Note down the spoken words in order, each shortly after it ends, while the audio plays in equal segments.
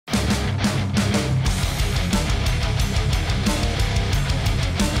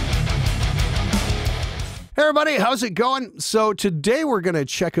Hey everybody, how's it going? So today we're going to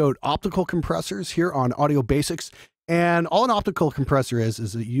check out optical compressors here on Audio Basics. And all an optical compressor is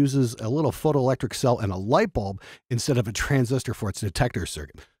it uses a little photoelectric cell and a light bulb instead of a transistor for its detector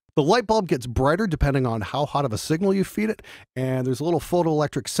circuit. The light bulb gets brighter depending on how hot of a signal you feed it, and there's a little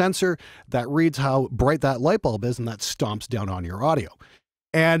photoelectric sensor that reads how bright that light bulb is, and that stomps down on your audio.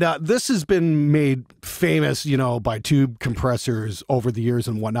 And this has been made famous, by tube compressors over the years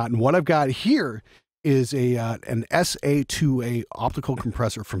and whatnot. And what I've got here is an SA2A optical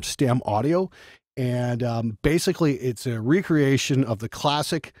compressor from Stam Audio. And basically it's a recreation of the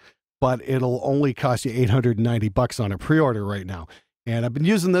classic, but it'll only cost you $890 on a pre-order right now. And I've been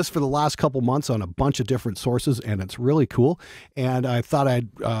using this for the last couple months on a bunch of different sources, and it's really cool. And I thought I'd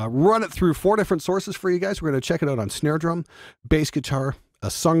run it through 4 different sources for you guys. We're going to check it out on snare drum, bass guitar, a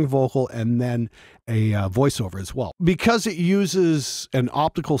sung vocal, and then a voiceover as well. Because it uses an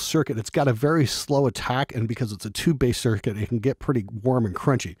optical circuit, it's got a very slow attack, and because it's a tube-based circuit, it can get pretty warm and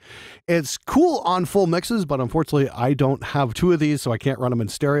crunchy. It's cool on full mixes, but unfortunately I don't have 2 of these, so I can't run them in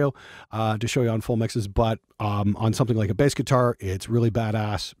stereo to show you on full mixes. But on something like a bass guitar, it's really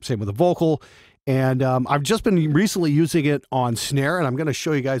badass. Same with a vocal. And I've just been recently using it on snare, and I'm going to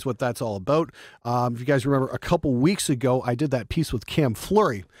show you guys what that's all about. If you guys remember, a couple weeks ago, I did that piece with Cam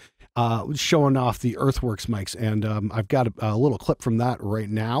Fleury, showing off the Earthworks mics, and I've got a little clip from that right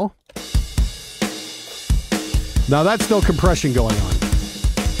now. Now, that's no compression going on.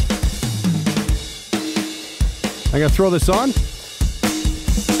 I'm going to throw this on.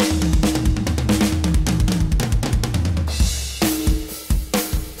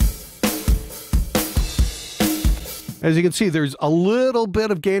 As you can see, there's a little bit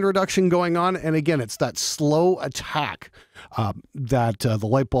of gain reduction going on. And again, it's that slow attack that the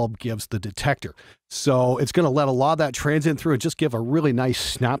light bulb gives the detector. So it's going to let a lot of that transient through and just give a really nice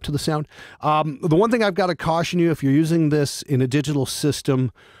snap to the sound. The one thing I've got to caution you, if you're using this in a digital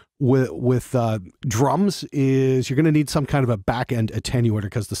system with drums, is you're going to need some kind of a back-end attenuator,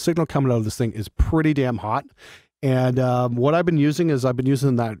 because the signal coming out of this thing is pretty damn hot. And what I've been using is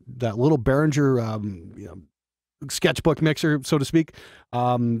that little Behringer sketchbook mixer, so to speak,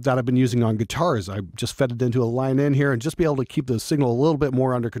 that I've been using on guitars. I just fed it into a line in here and just be able to keep the signal a little bit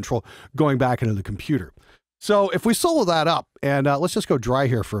more under control going back into the computer. So if we solo that up, and let's just go dry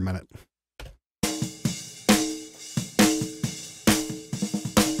here for a minute.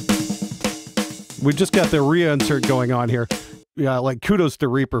 We've just got the reinsert going on here. Yeah, like kudos to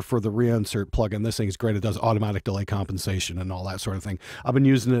Reaper for the reinsert plugin. This thing is great. It does automatic delay compensation and all that sort of thing. I've been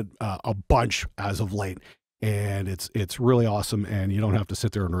using it a bunch as of late. And it's really awesome, and you don't have to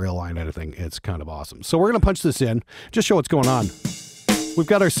sit there and realign anything. It's kind of awesome. So we're going to punch this in, just show what's going on. We've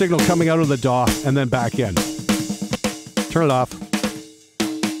got our signal coming out of the DAW and then back in. Turn it off.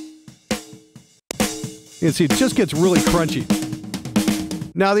 You can see it just gets really crunchy.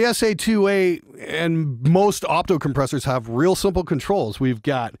 Now the SA2A and most opto compressors have real simple controls. We've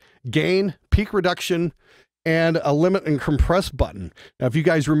got gain, peak reduction, and a limit and compress button. Now, if you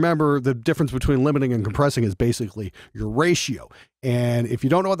guys remember, the difference between limiting and compressing is basically your ratio. And if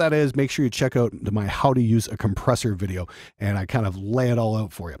you don't know what that is, make sure you check out my how to use a compressor video, and I kind of lay it all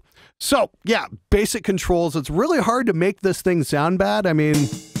out for you. So yeah, basic controls. It's really hard to make this thing sound bad. I mean,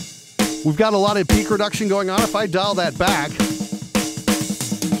 we've got a lot of peak reduction going on. If I dial that back,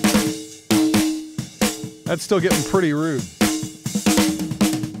 that's still getting pretty rude.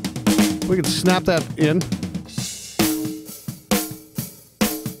 We can snap that in.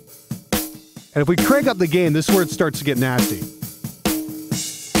 And if we crank up the gain, this is where it starts to get nasty.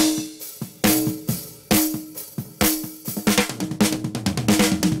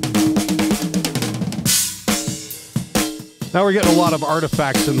 Now we're getting a lot of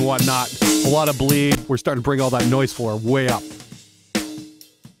artifacts and whatnot, a lot of bleed. We're starting to bring all that noise floor way up.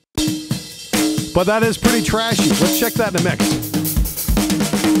 But that is pretty trashy. Let's check that in a mix.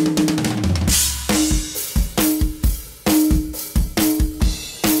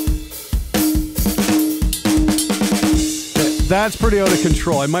 That's pretty out of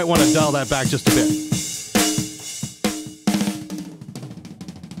control. I might want to dial that back just a bit.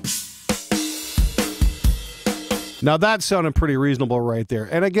 Now that sounded pretty reasonable right there.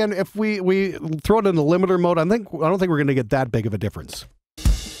 And again, if we throw it in the limiter mode, I don't think we're going to get that big of a difference.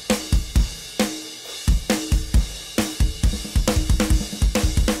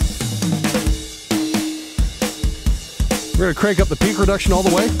 We're going to crank up the peak reduction all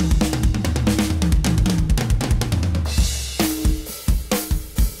the way.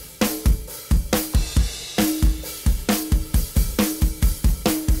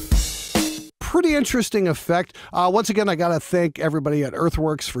 pretty interesting effect. Once again, I got to thank everybody at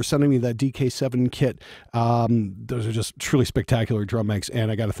Earthworks for sending me that DK7 kit. Those are just truly spectacular drum mics, and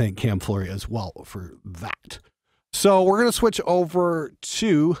I got to thank Cam Flory as well for that. So we're going to switch over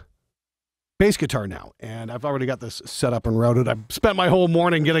to bass guitar now, and I've already got this set up and routed. I've spent my whole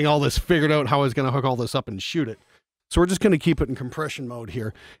morning getting all this figured out, how I was going to hook all this up and shoot it. So we're just going to keep it in compression mode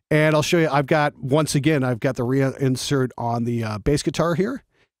here, and I'll show you. Once again, I've got the reinsert on the bass guitar here,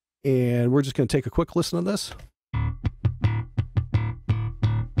 and we're just going to take a quick listen to this.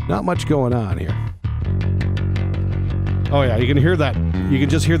 Not much going on here. Oh yeah, you can hear that. You can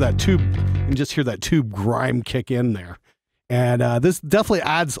just hear that tube. You can just hear that tube grime kick in there, and this definitely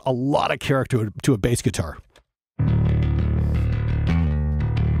adds a lot of character to a bass guitar.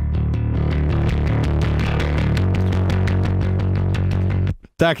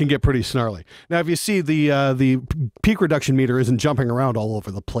 That can get pretty snarly. Now, if you see the peak reduction meter isn't jumping around all over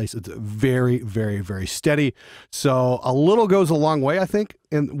the place. It's very, very, very steady. So a little goes a long way, I think,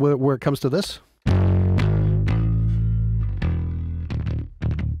 where it comes to this.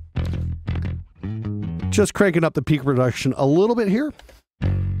 Just cranking up the peak reduction a little bit here.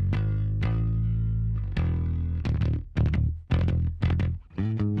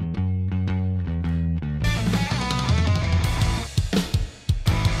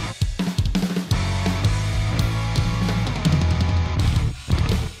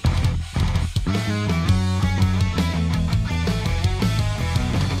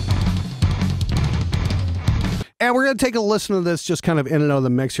 And we're going to take a listen to this just kind of in and out of the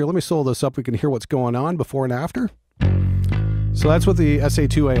mix here. Let me solo this up. We can hear what's going on before and after. So that's with the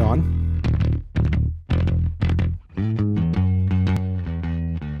SA2A on.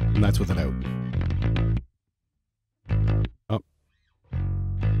 And that's with it out. Up.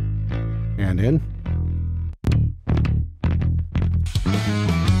 And in.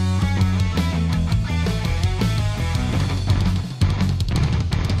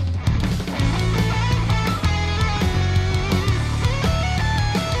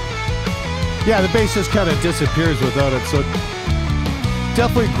 Yeah, the bass just kind of disappears without it, so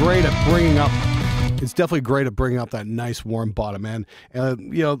definitely great at bringing up. It's definitely great at bringing up that nice warm bottom end.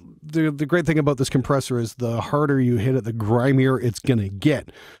 You know, the great thing about this compressor is the harder you hit it, the grimier it's gonna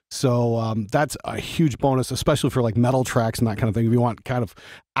get. So that's a huge bonus, especially for like metal tracks and that kind of thing. If you want to kind of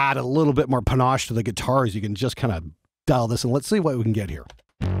add a little bit more panache to the guitars, you can just kind of dial this, and let's see what we can get here.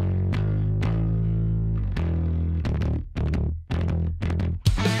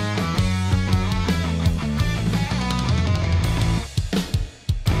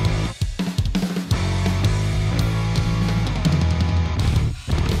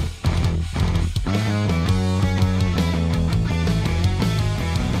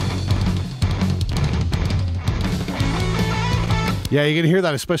 Yeah, you can hear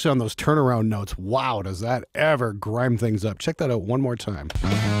that, especially on those turnaround notes. Wow, does that ever grime things up. Check that out one more time.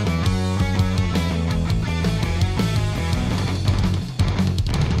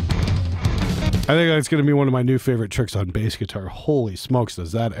 I think that's going to be one of my new favorite tricks on bass guitar. Holy smokes,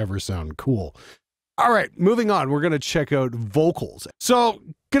 does that ever sound cool. All right, moving on, we're going to check out vocals. So,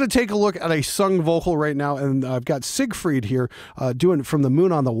 going to take a look at a sung vocal right now, and I've got Siegfried here doing From the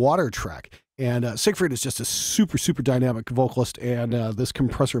Moon on the Water track. And Siegfried is just a super, super dynamic vocalist, and this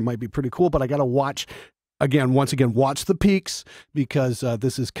compressor might be pretty cool, but I got to watch, once again, watch the peaks, because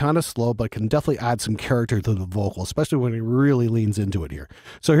this is kind of slow, but can definitely add some character to the vocal, especially when he really leans into it here.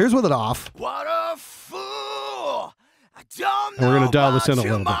 So here's with it off. What a fool! I don't know, and we're going to dial this in a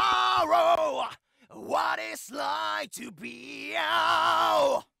little bit. What it's like to be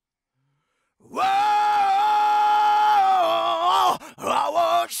out. Whoa, I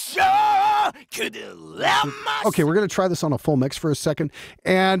was sure could let myself. Okay, we're going to try this on a full mix for a second.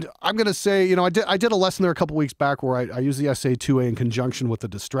 And I'm going to say, you know, I did a lesson there a couple weeks back where I used the SA2A in conjunction with the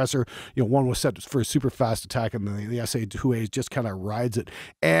distressor. You know, one was set for a super fast attack, and the SA2A just kind of rides it.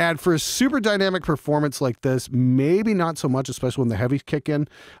 And for a super dynamic performance like this, maybe not so much, especially when the heavies kick in.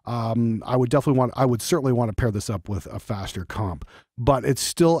 I would certainly want to pair this up with a faster comp. But it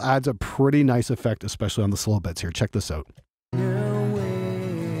still adds a pretty nice effect, especially on the slow bits here. Check this out.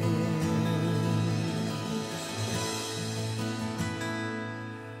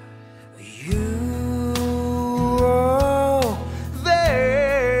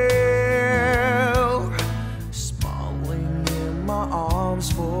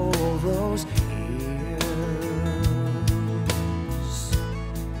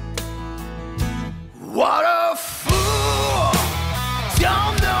 What a fool!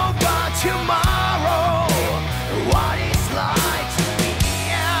 Don't know about tomorrow. What it's like to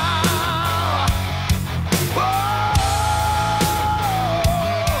be out.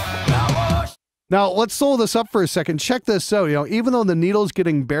 Now, let's solo this up for a second. Check this out. You know, even though the needle's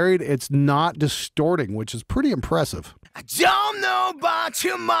getting buried, it's not distorting, which is pretty impressive. I don't know about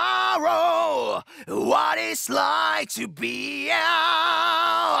tomorrow, what it's like to be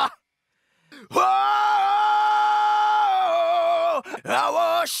out. Oh,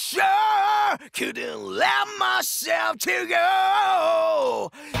 I was sure couldn't let myself to go,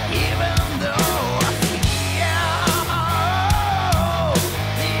 even though I feel,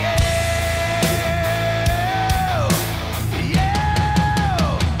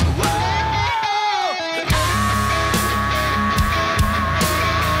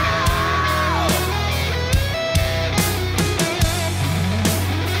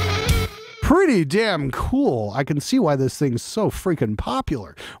 Pretty damn cool. I can see why this thing's so freaking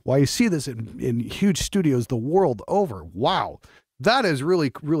popular. Why you see this in huge studios the world over. Wow. That is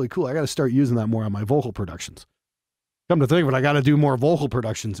really, really cool. I got to start using that more on my vocal productions. Come to think of it, I got to do more vocal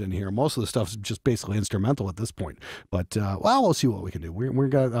productions in here. Most of the stuff's just basically instrumental at this point. But, well, we'll see what we can do. We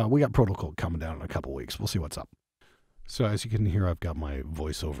got Protocol coming down in a couple weeks. We'll see what's up. So as you can hear, I've got my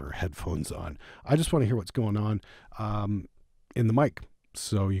voiceover headphones on. I just want to hear what's going on in the mic,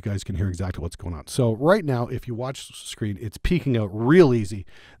 so you guys can hear exactly what's going on. So right now, if you watch the screen, it's peaking out real easy.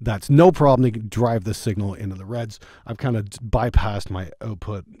 That's no problem to drive this signal into the reds. I've kind of bypassed my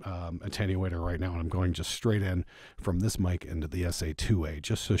output attenuator right now, and I'm going just straight in from this mic into the SA2A,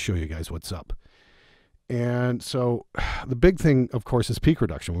 just to show you guys what's up. And so the big thing, of course, is peak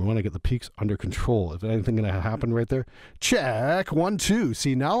reduction. We want to get the peaks under control. Is anything going to happen right there? Check, 1, 2.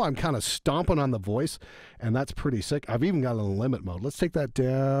 See, now I'm kind of stomping on the voice, and that's pretty sick. I've even got a limit mode. Let's take that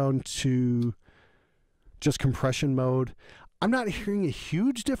down to just compression mode. I'm not hearing a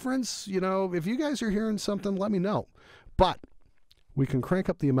huge difference. You know, if you guys are hearing something, let me know. But we can crank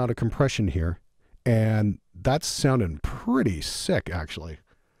up the amount of compression here, and that's sounding pretty sick, actually.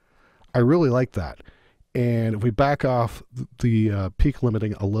 I really like that. And if we back off the peak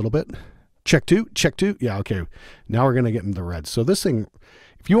limiting a little bit, check 2, check 2. Yeah, okay. Now we're going to get into the red. So this thing,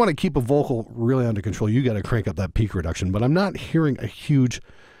 if you want to keep a vocal really under control, you got to crank up that peak reduction. But I'm not hearing a huge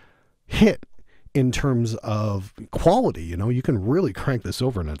hit in terms of quality. You know, you can really crank this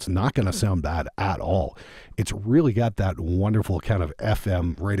over and it's not going to sound bad at all. It's really got that wonderful kind of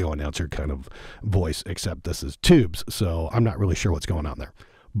FM radio announcer kind of voice, except this is tubes. So I'm not really sure what's going on there.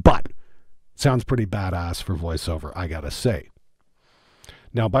 But sounds pretty badass for voiceover, I gotta say.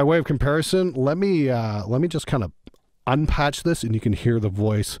 Now, by way of comparison, let me just kind of unpatch this, and you can hear the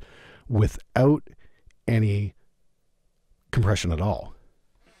voice without any compression at all.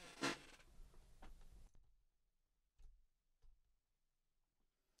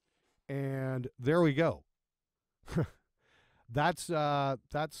 And there we go. That's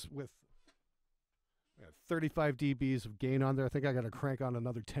with 35 dBs of gain on there. I think I got to crank on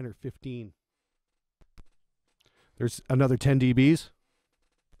another 10 or 15. There's another 10 dBs.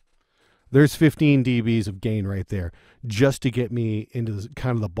 There's 15 dBs of gain right there, just to get me into this,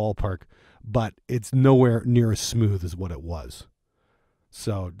 kind of the ballpark, but it's nowhere near as smooth as what it was.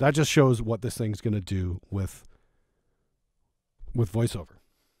 So that just shows what this thing's going to do with voiceover.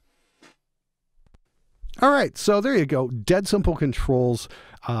 All right, so there you go. Dead simple controls.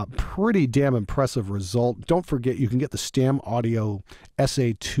 Pretty damn impressive result. Don't forget, you can get the Stam Audio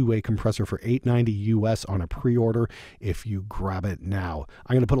SA2A compressor for $8.90 US on a pre-order if you grab it now.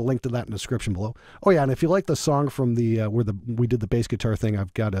 I'm going to put a link to that in the description below. Oh yeah, and if you like the song from the where we did the bass guitar thing,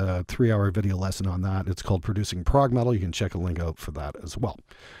 I've got a 3-hour video lesson on that. It's called Producing Prog Metal. You can check a link out for that as well.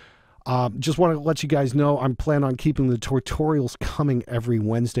 Just want to let you guys know I'm planning on keeping the tutorials coming every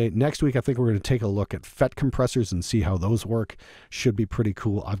Wednesday. Next week, I think we're going to take a look at FET compressors and see how those work. Should be pretty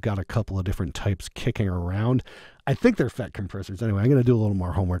cool. I've got a couple of different types kicking around. I think they're FET compressors. Anyway, I'm going to do a little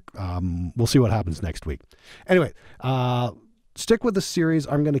more homework. We'll see what happens next week. Anyway, stick with the series.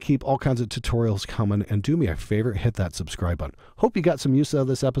 I'm going to keep all kinds of tutorials coming. And do me a favor, hit that subscribe button. Hope you got some use out of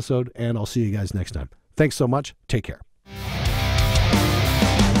this episode, and I'll see you guys next time. Thanks so much. Take care.